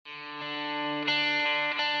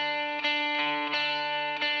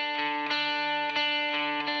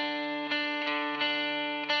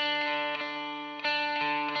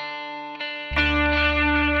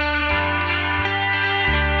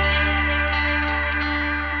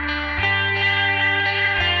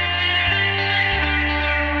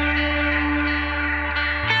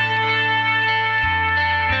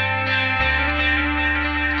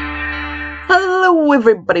Hello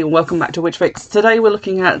everybody and welcome back to Witch Fix. Today we're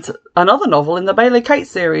looking at another novel in the Baylor Kate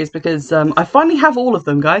series because I finally have all of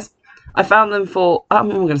them, guys. I found them for, I'm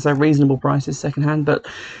going to say reasonable prices secondhand, but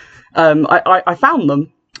I found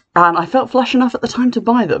them and I felt flush enough at the time to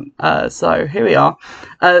buy them. So here we are.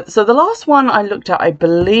 So the last one I looked at, I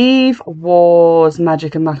believe, was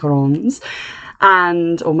Magic and Macarons.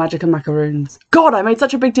 Or Magic and Macaroons. God, I made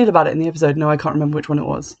such a big deal about it in the episode. No, I can't remember which one it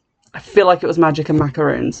was. I feel like it was Magic and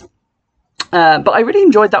Macaroons. But I really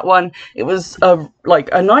enjoyed that one. It was like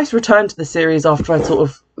a nice return to the series after I'd sort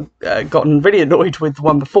of gotten really annoyed with the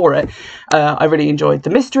one before it. I really enjoyed the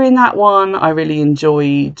mystery in that one. I really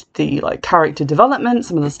enjoyed the character development,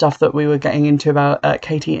 some of the stuff that we were getting into about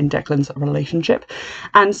Katie and Declan's relationship.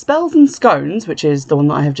 And Spells and Scones, which is the one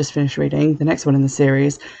that I have just finished reading, the next one in the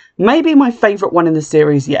series, may be my favourite one in the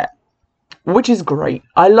series yet, which is great.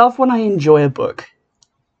 I love when I enjoy a book,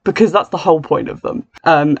 because that's the whole point of them.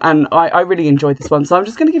 And I really enjoyed this one. So I'm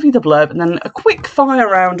just going to give you the blurb and then a quick fire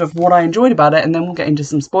round of what I enjoyed about it, and then we'll get into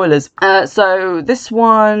some spoilers. So this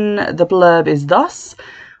one, the blurb is thus.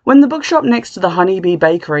 When the bookshop next to the Honeybee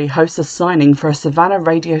Bakery hosts a signing for a Savannah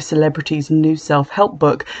radio celebrity's new self-help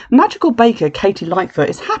book, magical baker Katie Lightfoot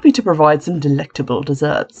is happy to provide some delectable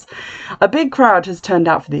desserts. A big crowd has turned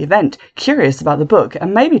out for the event, curious about the book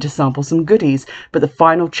and maybe to sample some goodies, but the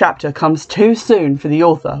final chapter comes too soon for the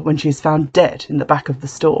author when she is found dead in the back of the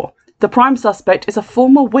store. The prime suspect is a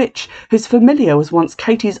former witch whose familiar was once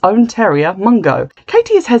Katie's own terrier, Mungo.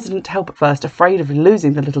 Katie is hesitant to help at first, afraid of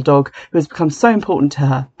losing the little dog who has become so important to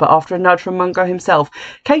her. But after a nudge from Mungo himself,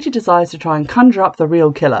 Katie decides to try and conjure up the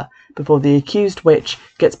real killer before the accused witch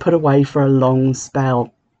gets put away for a long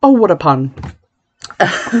spell. Oh, what a pun.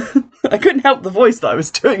 I couldn't help the voice that I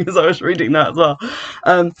was doing as I was reading that as well.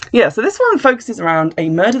 So this one focuses around a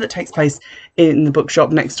murder that takes place in the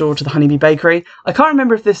bookshop next door to the Honeybee Bakery. I can't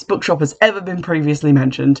remember if this bookshop has ever been previously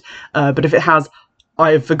mentioned, but if it has,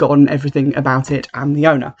 I have forgotten everything about it and the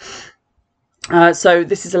owner. So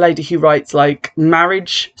this is a lady who writes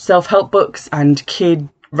marriage self-help books and kid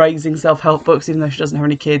raising self-help books, even though she doesn't have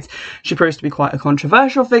any kids. She proves to be quite a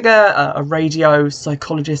controversial figure, a radio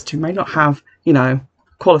psychologist who may not have,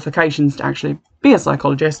 qualifications to actually be a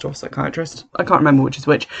psychologist or psychiatrist. I can't remember which is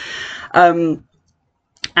which. And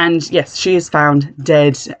yes, she is found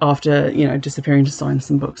dead after, disappearing to sign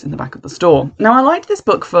some books in the back of the store. Now, I liked this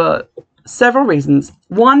book for several reasons.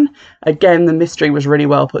 One, again, the mystery was really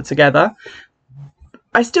well put together.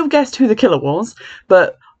 I still guessed who the killer was,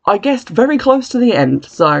 but I guessed very close to the end,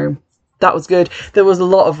 so that was good. There was a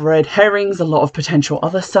lot of red herrings, a lot of potential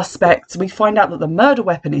other suspects. We find out that the murder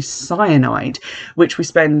weapon is cyanide, which we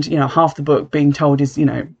spend, half the book being told is,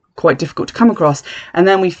 quite difficult to come across. And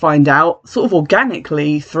then we find out sort of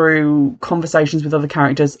organically through conversations with other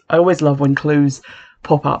characters. I always love when clues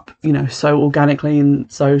pop up, so organically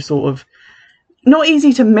and so sort of not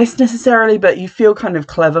easy to miss necessarily, but you feel kind of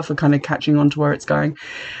clever for kind of catching on to where it's going.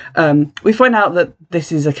 We find out that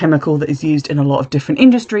this is a chemical that is used in a lot of different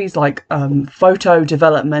industries, like photo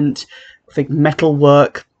development, I think metal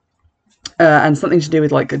work, and something to do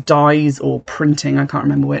with dyes or printing. I can't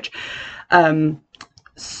remember which. And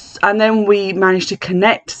then we manage to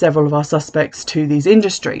connect several of our suspects to these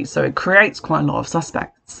industries, so it creates quite a lot of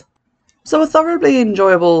suspects. So a thoroughly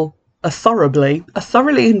enjoyable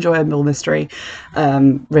mystery.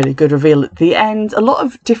 Really good reveal at the end. A lot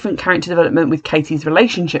of different character development with Katie's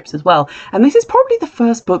relationships as well. And this is probably the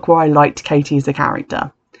first book where I liked Katie as a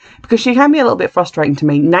character, because she can be a little bit frustrating to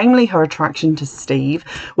me, namely her attraction to Steve,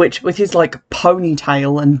 which with his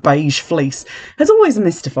ponytail and beige fleece has always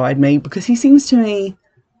mystified me, because he seems to me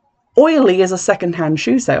oily as a second-hand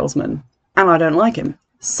shoe salesman, and I don't like him.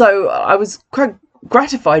 So I was quite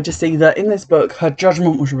gratified to see that in this book her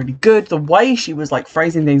judgment was really good. The way she was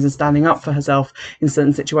phrasing things and standing up for herself in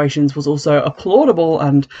certain situations was also applaudable,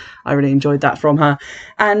 and I really enjoyed that from her.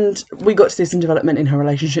 And we got to see some development in her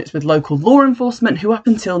relationships with local law enforcement, who up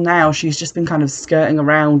until now she's just been kind of skirting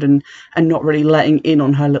around and not really letting in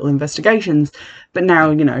on her little investigations, but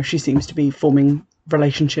now she seems to be forming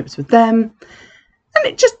relationships with them. And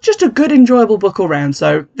it's just a good, enjoyable book all round.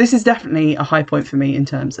 So this is definitely a high point for me in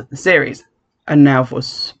terms of the series. And now for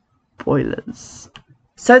spoilers.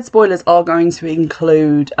 Said spoilers are going to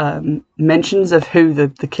include mentions of who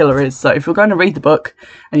the killer is. So if you're going to read the book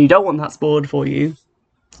and you don't want that spoiled for you,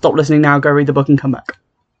 stop listening now, go read the book and come back.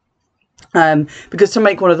 Because to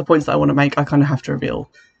make one of the points that I want to make, I kind of have to reveal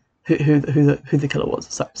who the killer was.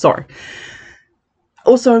 So, sorry.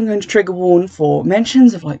 Also, I'm going to trigger warn for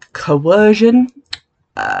mentions of coercion,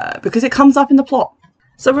 because it comes up in the plot.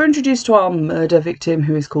 So we're introduced to our murder victim,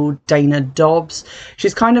 who is called Dana Dobbs.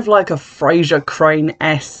 She's kind of like a Frasier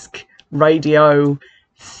Crane-esque radio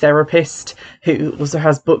therapist who also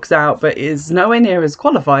has books out but is nowhere near as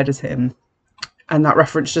qualified as him. And that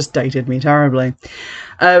reference just dated me terribly.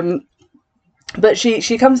 But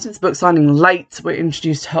she comes to this book signing late. We're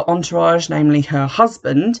introduced to her entourage, namely her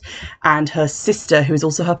husband and her sister, who is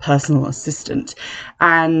also her personal assistant.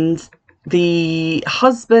 And the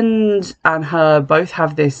husband and her both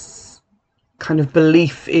have this kind of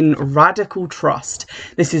belief in radical trust.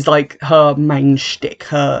 This is like her main shtick,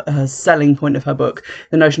 her selling point of her book,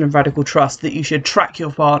 the notion of radical trust, that you should track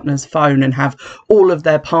your partner's phone and have all of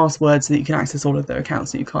their passwords so that you can access all of their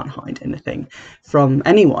accounts so you can't hide anything from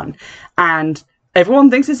anyone. And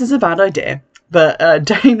everyone thinks this is a bad idea, but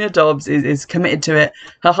Dana Dobbs is committed to it.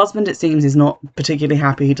 Her husband, it seems, is not particularly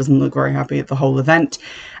happy. He doesn't look very happy at the whole event.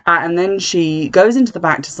 And then she goes into the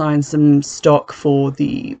back to sign some stock for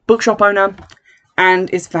the bookshop owner and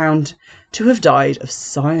is found to have died of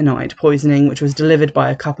cyanide poisoning, which was delivered by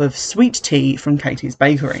a cup of sweet tea from Katie's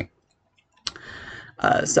bakery.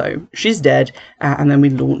 So she's dead, and then we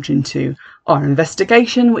launch into our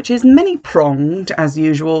investigation, which is many-pronged, as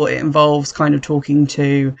usual. It involves kind of talking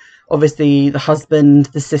to, obviously, the husband,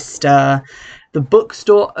 the sister, the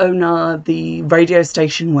bookstore owner, the radio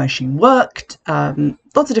station where she worked,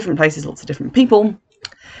 lots of different places, lots of different people.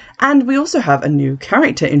 And we also have a new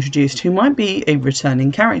character introduced who might be a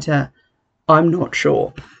returning character. I'm not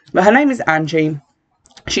sure. But her name is Angie.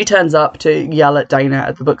 She turns up to yell at Dana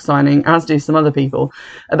at the book signing, as do some other people,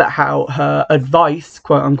 about how her advice,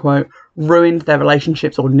 quote unquote, ruined their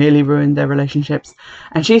relationships or nearly ruined their relationships.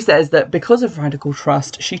 And she says that because of radical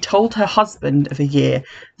trust, she told her husband of a year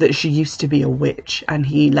that she used to be a witch and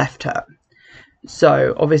he left her.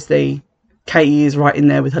 So obviously Katie is right in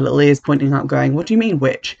there with her little ears pointing out going, what do you mean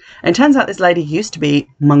witch? And it turns out this lady used to be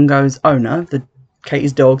Mungo's owner,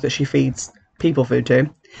 Katie's dog that she feeds people food to.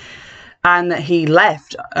 And that he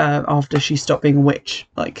left after she stopped being a witch.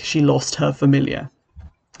 Like, she lost her familiar,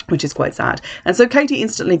 which is quite sad. And so Katie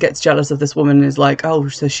instantly gets jealous of this woman and is like, oh,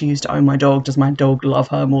 so she used to own my dog. Does my dog love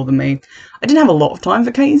her more than me? I didn't have a lot of time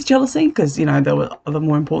for Katie's jealousy because, you know, there were other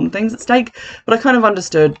more important things at stake. But I kind of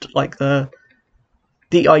understood, like, the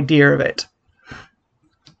idea of it.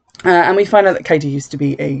 And we find out that Angie used to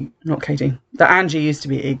be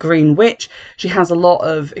a green witch. She has a lot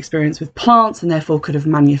of experience with plants and therefore could have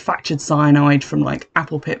manufactured cyanide from like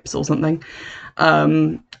apple pips or something.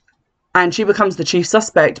 And she becomes the chief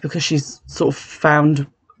suspect because she's sort of found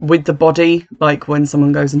with the body, like when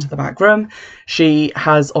someone goes into the back room. She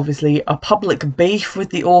has obviously a public beef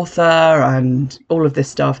with the author and all of this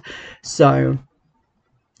stuff. So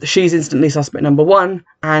she's instantly suspect number one,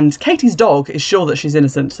 and Katie's dog is sure that she's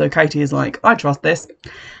innocent, so Katie is like, I trust this,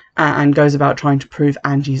 and goes about trying to prove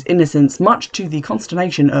Angie's innocence, much to the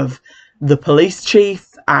consternation of the police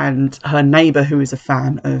chief and her neighbour, who is a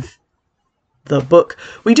fan of the book.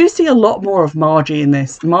 We do see a lot more of Margie in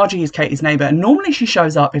this. Margie is Katie's neighbour, and normally she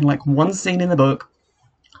shows up in like one scene in the book,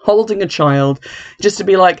 holding a child, just to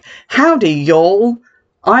be like, howdy y'all,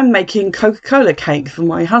 I'm making Coca-Cola cake for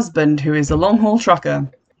my husband, who is a long-haul trucker.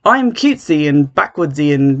 I'm cutesy and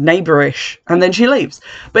backwoodsy and neighbourish, and then she leaves.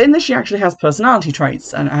 But in this, she actually has personality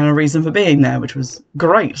traits and a reason for being there, which was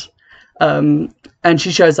great. And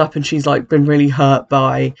she shows up and she's like been really hurt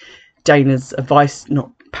by Dana's advice not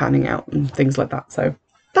panning out and things like that. So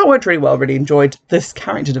that worked really well. Really enjoyed this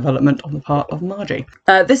character development on the part of Margie.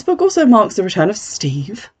 This book also marks the return of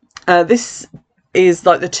Steve. This is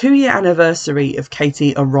like the 2-year anniversary of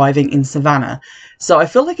Katie arriving in Savannah. So I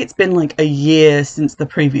feel like it's been like a year since the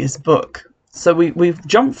previous book. So we've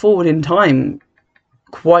jumped forward in time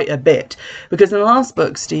quite a bit. Because in the last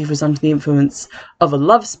book, Steve was under the influence of a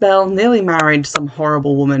love spell, nearly married some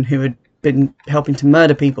horrible woman who had been helping to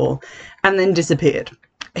murder people, and then disappeared.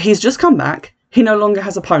 He's just come back. He no longer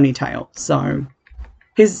has a ponytail. So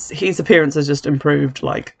his appearance has just improved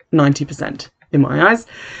like 90% in my eyes.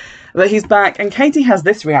 But he's back, and Katie has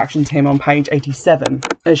this reaction to him on page 87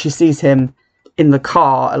 as she sees him in the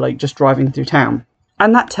car, like just driving through town.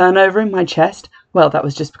 And that turnover in my chest, well, that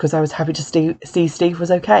was just because I was happy to see Steve was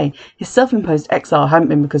okay. His self-imposed exile hadn't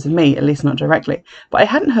been because of me, at least not directly. But I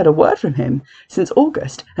hadn't heard a word from him since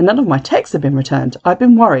August, and none of my texts had been returned. I'd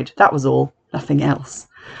been worried, that was all, nothing else.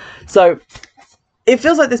 So it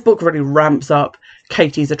feels like this book really ramps up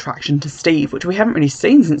Katie's attraction to Steve, which we haven't really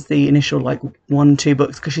seen since the initial 1-2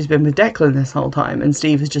 books, because she's been with Declan this whole time, and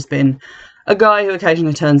Steve has just been a guy who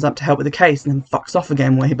occasionally turns up to help with the case and then fucks off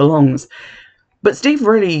again where he belongs. But Steve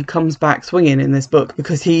really comes back swinging in this book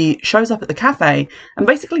because he shows up at the cafe and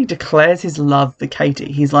basically declares his love for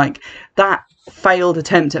Katie. He's like, that failed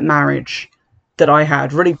attempt at marriage that I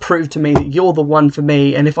had really proved to me that you're the one for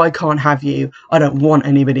me, and if I can't have you, I don't want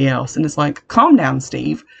anybody else. And it's like, calm down,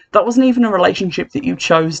 Steve. That wasn't even a relationship that you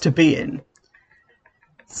chose to be in.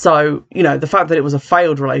 So, you know, the fact that it was a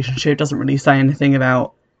failed relationship doesn't really say anything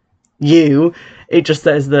about you. It just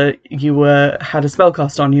says that you had a spell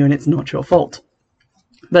cast on you and it's not your fault.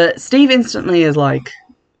 But Steve instantly is like,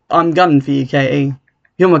 I'm gunning for you, Katie.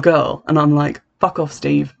 You're my girl. And I'm like, fuck off,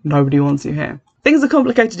 Steve. Nobody wants you here. Things are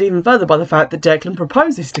complicated even further by the fact that Declan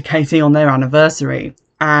proposes to Katie on their anniversary,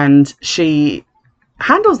 and she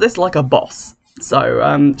handles this like a boss.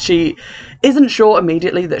 So she isn't sure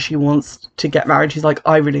immediately that she wants to get married. She's like,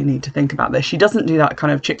 I really need to think about this. She doesn't do that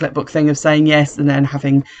kind of chick lit book thing of saying yes and then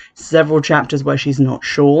having several chapters where she's not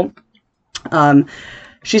sure.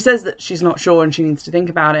 She says that she's not sure and she needs to think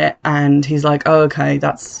about it, and he's like, oh, okay,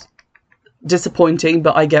 that's disappointing,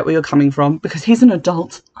 but I get where you're coming from, because he's an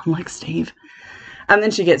adult, unlike Steve. And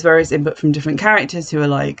then she gets various input from different characters who are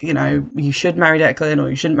like, you know, you should marry Declan, or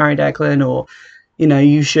you shouldn't marry Declan, or, you know,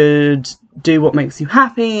 you should do what makes you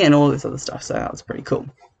happy, and all this other stuff. So that was pretty cool.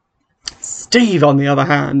 Steve, on the other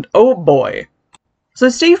hand, oh boy. So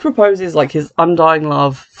Steve proposes like his undying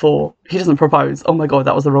love for... He doesn't propose. Oh my god,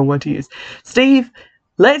 that was the wrong word to use. Steve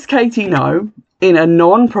lets Katie know in a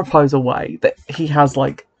non-proposal way that he has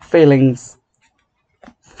like feelings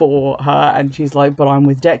for her, and she's like, but I'm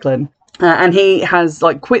with Declan. And he has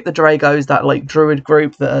like quit the Dragos, that like druid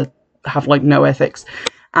group that have like no ethics,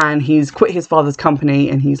 and he's quit his father's company,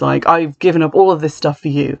 and he's like, I've given up all of this stuff for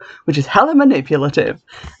you, which is hella manipulative.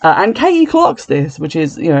 And Katie clocks this, which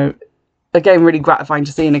is, you know, again, really gratifying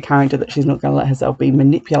to see in a character that she's not going to let herself be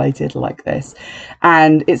manipulated like this.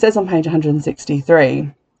 And it says on page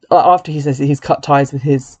 163, after he says that he's cut ties with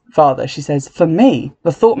his father, she says, for me,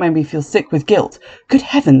 the thought made me feel sick with guilt. Good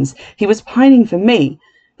heavens, he was pining for me.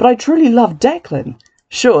 But I truly loved Declan.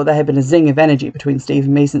 Sure, there had been a zing of energy between Steve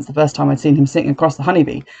and me since the first time I'd seen him sitting across the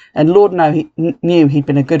honeybee, and Lord knew he'd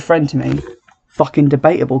been a good friend to me. Fucking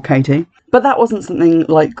debatable, Katie. But that wasn't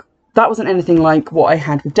anything like what I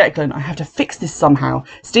had with Declan. I have to fix this somehow.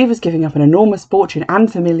 Steve is giving up an enormous fortune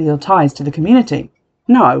and familial ties to the community.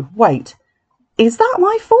 No, wait. Is that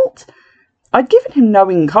my fault? I'd given him no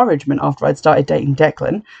encouragement after I'd started dating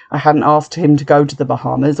Declan. I hadn't asked him to go to the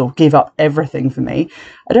Bahamas or give up everything for me.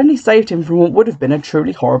 I'd only saved him from what would have been a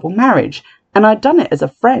truly horrible marriage, and I'd done it as a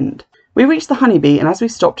friend. We reached the honeybee, and as we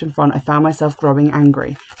stopped in front, I found myself growing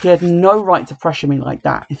angry. He had no right to pressure me like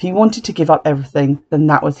that. If he wanted to give up everything, then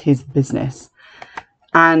that was his business.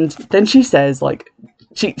 And then she says, like,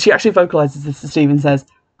 she actually vocalises this to Steve and says,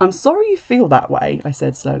 I'm sorry you feel that way, I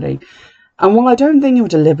said slowly. And while I don't think you're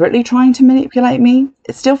deliberately trying to manipulate me,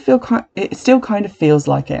 it still kind of feels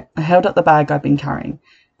like it. I held up the bag I'd been carrying.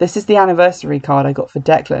 This is the anniversary card I got for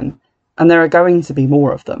Declan, and there are going to be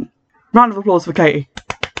more of them. Round of applause for Katie.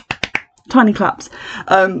 Tiny claps.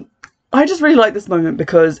 I just really like this moment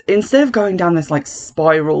because instead of going down this like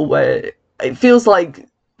spiral where it feels like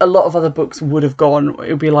a lot of other books would have gone, it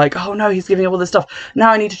would be like, oh no, he's giving up all this stuff. Now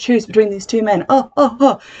I need to choose between these two men.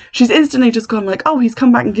 Oh. She's instantly just gone like, oh, he's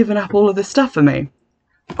come back and given up all of this stuff for me.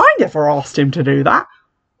 I never asked him to do that.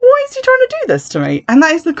 Why is he trying to do this to me? And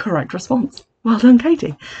that is the correct response. Well done,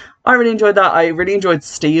 Katie. I really enjoyed that. I really enjoyed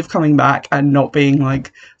Steve coming back and not being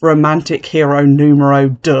like romantic hero numero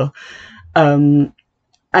duh. And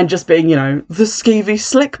just being, you know, the skeevy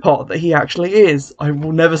slick pot that he actually is. I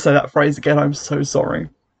will never say that phrase again. I'm so sorry.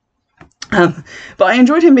 But I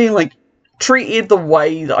enjoyed him being, like, treated the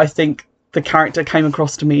way that I think the character came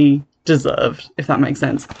across to me deserved, if that makes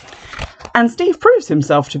sense. And Steve proves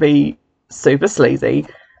himself to be super sleazy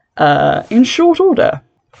in short order.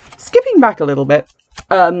 Skipping back a little bit,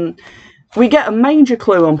 we get a major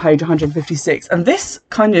clue on page 156, and this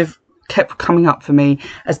kind of kept coming up for me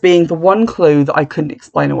as being the one clue that I couldn't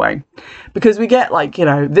explain away. Because we get, like, you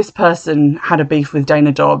know, this person had a beef with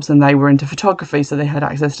Dana Dobbs and they were into photography, so they had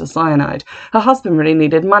access to cyanide. Her husband really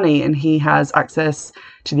needed money and he has access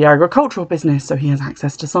to the agricultural business, so he has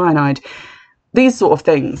access to cyanide. These sort of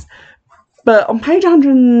things. But on page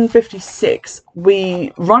 156,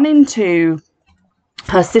 we run into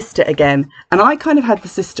her sister again, and I kind of had the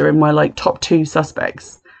sister in my, like, top 2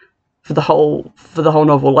 suspects for the whole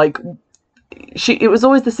novel. Like, it was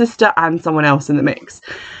always the sister and someone else in the mix.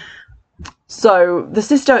 So the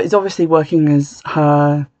sister is obviously working as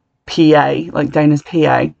her PA, like Dana's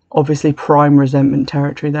PA, obviously prime resentment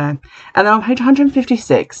territory there. And then on page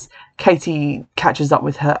 156, Katie catches up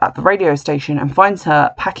with her at the radio station and finds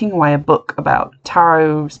her packing away a book about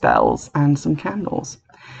tarot spells and some candles.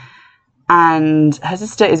 And her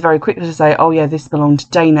sister is very quick to say, oh yeah, this belonged to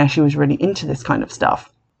Dana. She was really into this kind of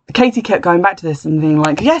stuff. Katie kept going back to this and being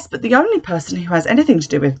like, yes, but the only person who has anything to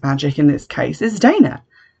do with magic in this case is Dana.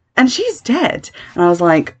 And she's dead. And I was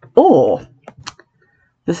like, oh,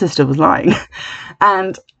 the sister was lying.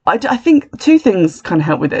 And I think two things kind of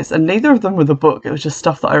helped with this, and neither of them were the book. It was just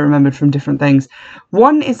stuff that I remembered from different things.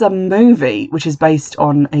 One is a movie which is based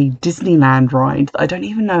on a Disneyland ride that I don't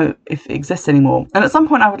even know if it exists anymore. And at some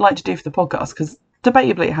point I would like to do for the podcast, because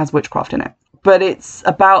debatably it has witchcraft in it. But it's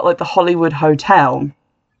about like the Hollywood Hotel,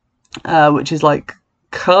 which is like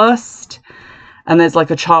cursed. And there's like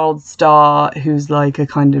a child star who's like a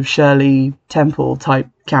kind of Shirley Temple type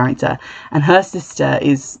character. And her sister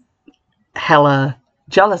is hella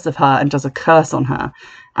jealous of her and does a curse on her.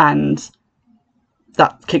 And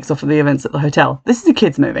that kicks off the events at the hotel. This is a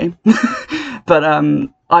kid's movie. But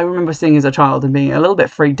I remember seeing as a child and being a little bit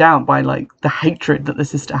freaked out by like the hatred that the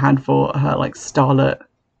sister had for her like starlet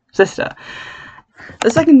sister.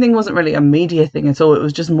 The second thing wasn't really a media thing at all. It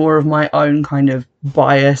was just more of my own kind of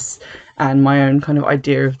bias and my own kind of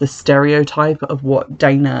idea of the stereotype of what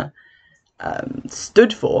Dana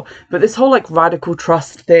stood for. But this whole like radical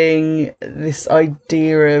trust thing, this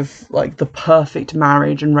idea of like the perfect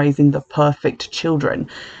marriage and raising the perfect children,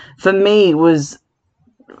 for me was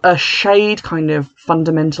a shade kind of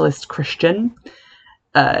fundamentalist Christian.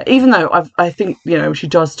 Even though I think, you know, she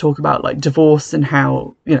does talk about like divorce and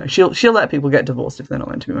how, you know, she'll let people get divorced if they're not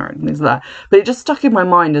meant to be married and things like that. But it just stuck in my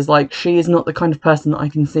mind as like, she is not the kind of person that I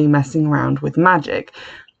can see messing around with magic,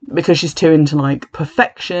 because she's too into like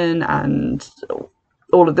perfection and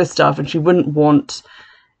all of this stuff, and she wouldn't want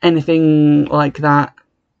anything like that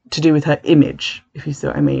to do with her image, if you see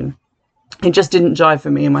what I mean. It just didn't jive for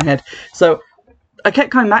me in my head. So I kept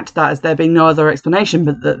coming back to that as there being no other explanation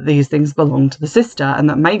but that these things belong to the sister, and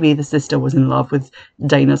that maybe the sister was in love with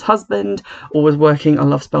Dana's husband or was working a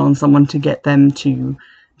love spell on someone to get them to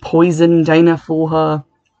poison Dana for her.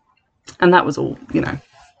 And that was all, you know,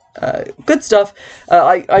 good stuff.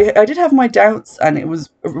 I did have my doubts, and it was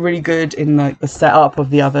really good in like the setup of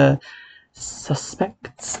the other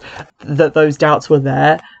suspects that those doubts were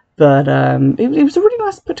there. But it was a really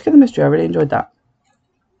nice put together mystery. I really enjoyed that.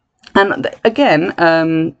 And again,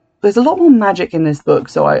 there's a lot more magic in this book,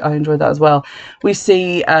 so I enjoyed that as well. We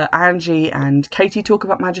see Angie and Katie talk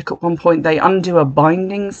about magic at one point. They undo a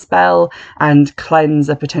binding spell and cleanse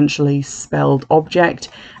a potentially spelled object.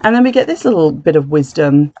 And then we get this little bit of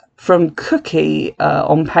wisdom from Cookie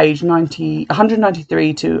on page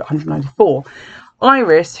 193 to 194.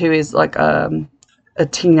 Iris, who is like a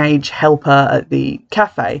teenage helper at the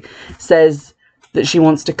cafe, says that she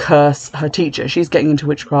wants to curse her teacher. She's getting into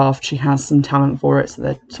witchcraft. She has some talent for it, so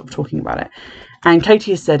they're sort of talking about it. And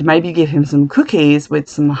Katie has said maybe give him some cookies with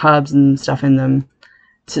some herbs and stuff in them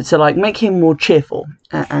to like make him more cheerful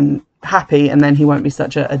and happy, and then he won't be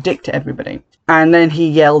such a dick to everybody. And then he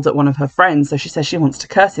yelled at one of her friends, so she says she wants to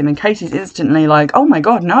curse him, and Katie's instantly like, oh my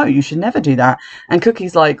god, no, you should never do that. And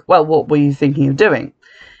Cookie's like, well, what were you thinking of doing?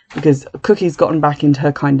 Because Cookie's gotten back into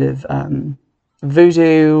her kind of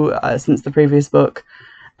voodoo since the previous book,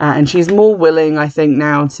 and she's more willing, I think,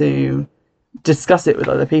 now to discuss it with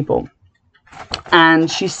other people. And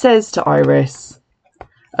she says to Iris,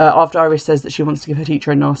 after Iris says that she wants to give her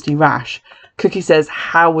teacher a nasty rash, Cookie says,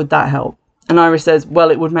 how would that help? And Iris says, well,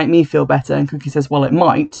 it would make me feel better. And Cookie says, well, it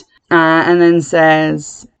might. And then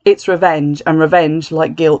says, it's revenge, and revenge,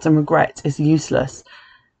 like guilt and regret, is useless.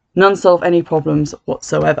 None solve any problems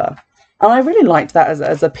whatsoever. And I really liked that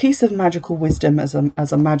as a piece of magical wisdom, as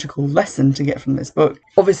a magical lesson to get from this book.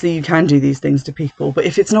 Obviously, you can do these things to people, but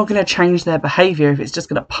if it's not going to change their behaviour, if it's just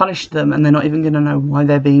going to punish them and they're not even going to know why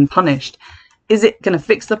they're being punished, is it going to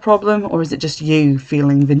fix the problem, or is it just you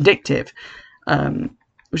feeling vindictive?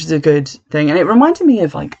 Which is a good thing. And it reminded me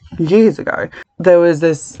of like years ago. There was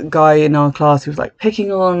this guy in our class who was like picking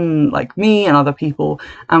on like me and other people.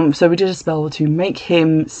 So we did a spell to make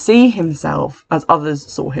him see himself as others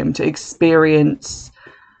saw him, to experience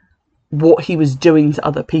what he was doing to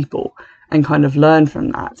other people and kind of learn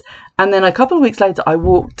from that. And then a couple of weeks later, I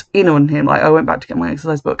walked in on him. Like I went back to get my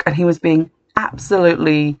exercise book, and he was being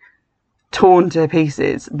absolutely torn to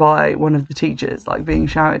pieces by one of the teachers, like being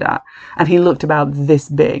shouted at, and he looked about this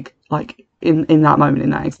big, like in that moment,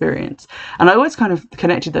 in that experience. And I always kind of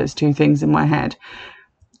connected those two things in my head.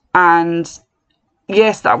 And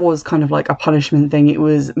yes, that was kind of like a punishment thing. It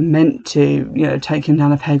was meant to, you know, take him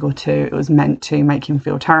down a peg or two. It was meant to make him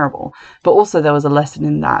feel terrible. But also there was a lesson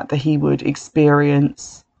in that he would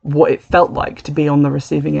experience what it felt like to be on the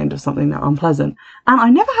receiving end of something that unpleasant. And I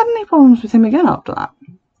never had any problems with him again after that.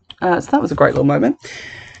 So that was a great little moment.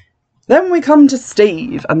 Then we come to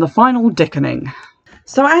Steve and the final dickening.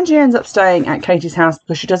 So Angie ends up staying at Katie's house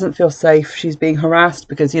because she doesn't feel safe. She's being harassed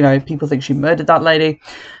because, you know, people think she murdered that lady.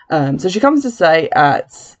 So she comes to stay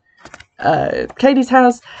at Katie's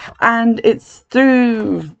house, and it's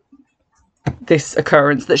through this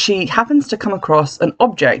occurrence that she happens to come across an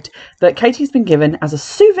object that Katie's been given as a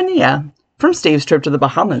souvenir from Steve's trip to the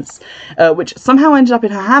Bahamas, which somehow ended up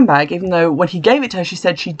in her handbag, even though when he gave it to her, she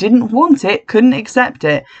said she didn't want it, couldn't accept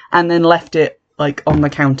it, and then left it like on the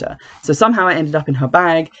counter. So somehow it ended up in her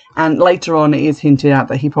bag, and later on it is hinted at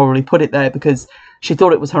that he probably put it there because she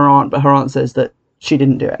thought it was her aunt, but her aunt says that she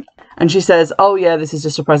didn't do it. And she says, oh yeah, this is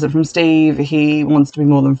just a present from Steve. He wants to be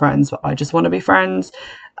more than friends, but I just want to be friends.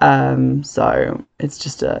 So it's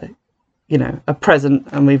just a present,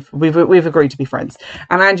 and we've agreed to be friends.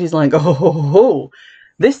 And Angie's like, oh,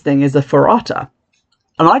 this thing is a Ferrata.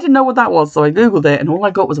 And I didn't know what that was, so I googled it, and all I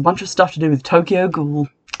got was a bunch of stuff to do with Tokyo Ghoul.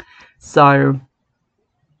 So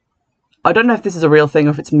I don't know if this is a real thing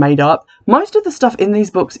or if it's made up. Most of the stuff in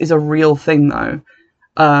these books is a real thing, though.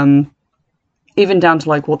 Even down to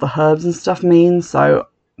like what the herbs and stuff mean. So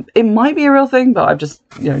it might be a real thing, but I've just,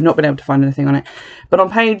 not been able to find anything on it. But on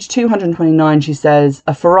page 229, she says,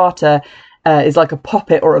 a Ferrata is like a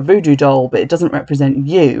puppet or a voodoo doll, but it doesn't represent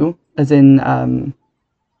you, as in,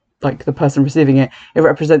 like the person receiving it. It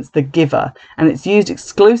represents the giver, and it's used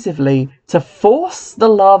exclusively to force the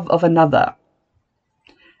love of another.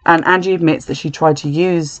 And Angie admits that she tried to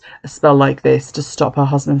use a spell like this to stop her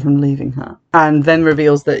husband from leaving her, and then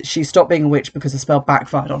reveals that she stopped being a witch because the spell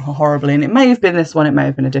backfired on her horribly, and it may have been this one, it may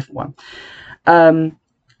have been a different one.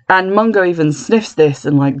 And Mungo even sniffs this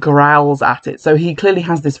and like growls at it, so he clearly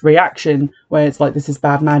has this reaction where it's like, this is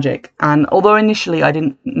bad magic. And although initially I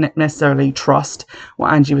didn't necessarily trust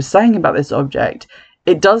what Angie was saying about this object,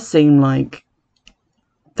 it does seem like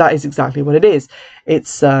that is exactly what it is.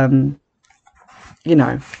 It's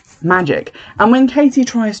magic. And when Katie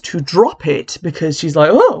tries to drop it because she's like,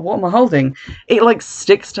 oh, what am I holding? It like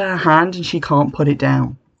sticks to her hand and she can't put it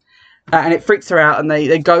down. And it freaks her out, and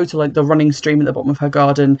they go to like the running stream at the bottom of her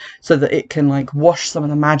garden so that it can like wash some of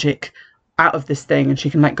the magic out of this thing and she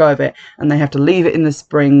can let go of it. And they have to leave it in the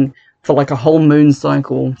spring for like a whole moon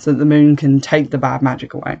cycle so that the moon can take the bad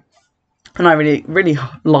magic away. And I really, really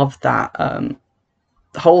loved that.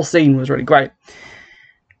 The whole scene was really great.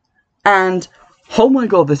 And oh my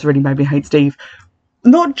god, this really made me hate Steve.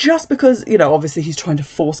 Not just because, obviously he's trying to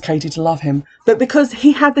force Katie to love him, but because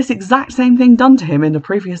he had this exact same thing done to him in the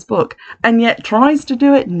previous book, and yet tries to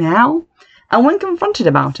do it now. And when confronted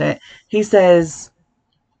about it, he says,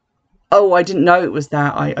 oh, I didn't know it was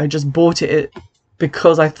that. I just bought it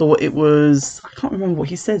because I thought it was... I can't remember what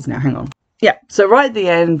he says now, hang on. Yeah, so right at the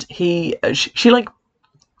end, she like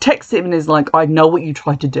texts him and is like, I know what you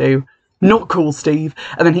tried to do. Not cool, Steve.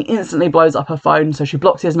 And then he instantly blows up her phone, so she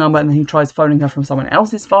blocks his number, and then he tries phoning her from someone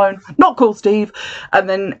else's phone. Not cool, Steve. And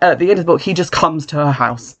then at the end of the book, he just comes to her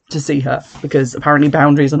house to see her, because apparently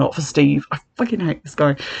boundaries are not for Steve. I fucking hate this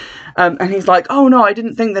guy. And he's like, oh no, I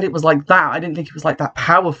didn't think that it was like that. I didn't think it was like that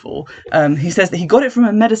powerful. He says that he got it from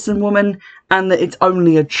a medicine woman and that it's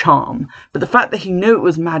only a charm. But the fact that he knew it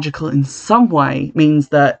was magical in some way means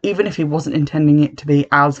that even if he wasn't intending it to be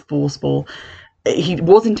as forceful, he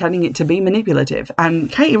was intending it to be manipulative.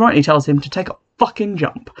 And Katie rightly tells him to take a fucking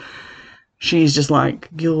jump. She's just like,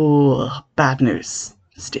 you're bad news,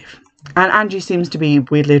 Steve. And Angie seems to be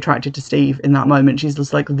weirdly attracted to Steve in that moment. She's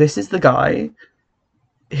just like, this is the guy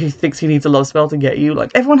who thinks he needs a love spell to get you. Like,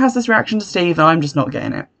 everyone has this reaction to Steve, and I'm just not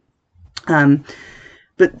getting it.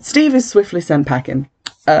 But Steve is swiftly sent packing.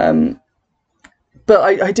 But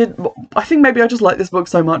I think maybe I just like this book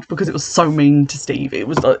so much because it was so mean to Steve. It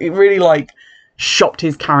really like shopped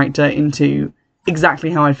his character into exactly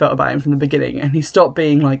how I felt about him from the beginning, and he stopped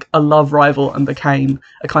being like a love rival and became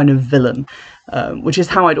a kind of villain, which is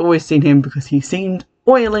how I'd always seen him, because he seemed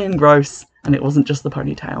oily and gross, and it wasn't just the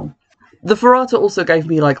ponytail. The Ferrata also gave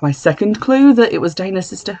me like my second clue that it was Dana's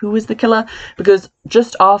sister who was the killer, because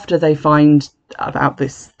just after they find about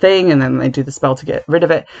this thing and then they do the spell to get rid of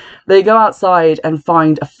it, they go outside and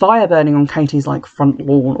find a fire burning on Katie's like front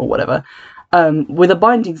lawn or whatever, with a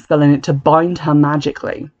binding spell in it to bind her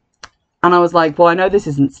magically. And I was like, well, I know this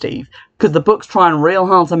isn't Steve, because the book's trying real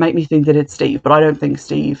hard to make me think that it's Steve, but I don't think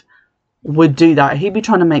Steve would do that. He'd be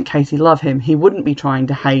trying to make Katie love him. He wouldn't be trying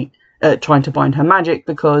to bind her magic,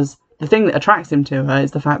 because the thing that attracts him to her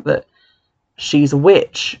is the fact that she's a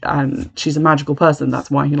witch and she's a magical person.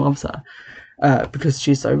 That's why he loves her, because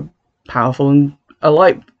she's so powerful and a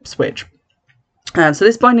light switch. So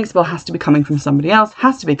this binding spell has to be coming from somebody else,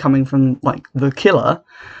 has to be coming from like the killer,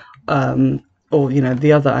 or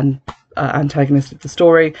the other antagonist of the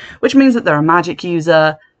story, which means that they're a magic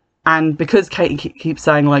user. And because Kate keeps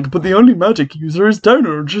saying, like, but the only magic user is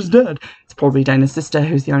Dana, and she's dead, it's probably Dana's sister,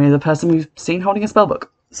 who's the only other person we've seen holding a spellbook.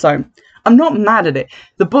 So, I'm not mad at it.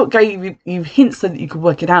 The book gave you hints so that you could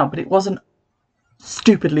work it out, but it wasn't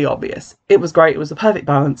stupidly obvious. It was great. It was a perfect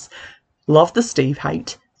balance. Loved the Steve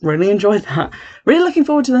hate. Really enjoyed that. Really looking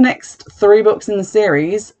forward to the next 3 books in the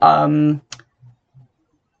series.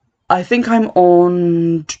 I think I'm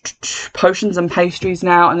on Potions and Pastries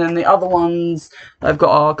now, and then the other ones that I've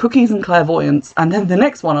got are Cookies and Clairvoyance, and then the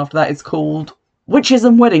next one after that is called Witches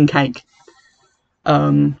and Wedding Cake.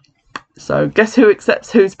 So guess who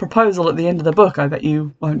accepts whose proposal at the end of the book? I bet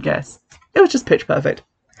you won't guess. It was just pitch perfect.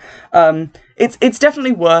 It's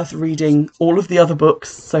definitely worth reading all of the other books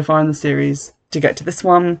so far in the series to get to this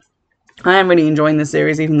one. I am really enjoying the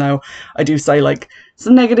series, even though I do say, like,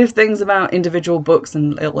 some negative things about individual books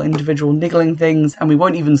and little individual niggling things, and we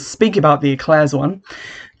won't even speak about the Eclairs one.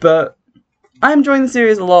 But I'm enjoying the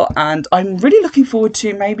series a lot, and I'm really looking forward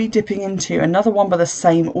to maybe dipping into another one by the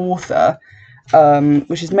same author,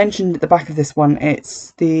 which is mentioned at the back of this one.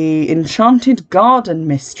 It's the Enchanted Garden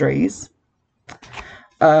Mysteries.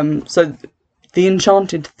 So the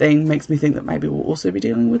enchanted thing makes me think that maybe we'll also be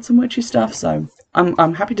dealing with some witchy stuff, so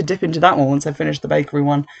I'm happy to dip into that one once I finish the bakery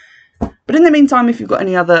one. But in the meantime, if you've got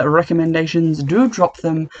any other recommendations, do drop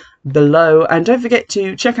them below, and don't forget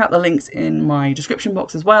to check out the links in my description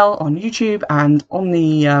box as well on YouTube, and on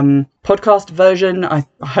the podcast version I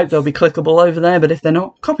hope they'll be clickable over there, but if they're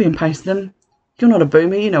not, copy and paste them. You're not a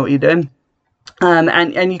boomer, you know what you're doing.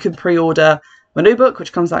 And you can pre-order my new book,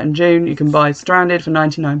 which comes out in June. You can buy Stranded for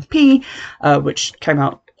 99p, which came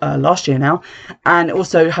out last year now, and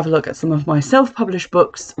also have a look at some of my self-published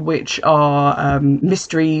books, which are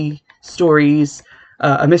mystery stories,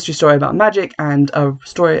 a mystery story about magic, and a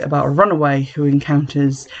story about a runaway who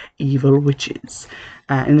encounters evil witches.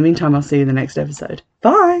 In the meantime, I'll see you in the next episode.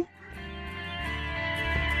 Bye!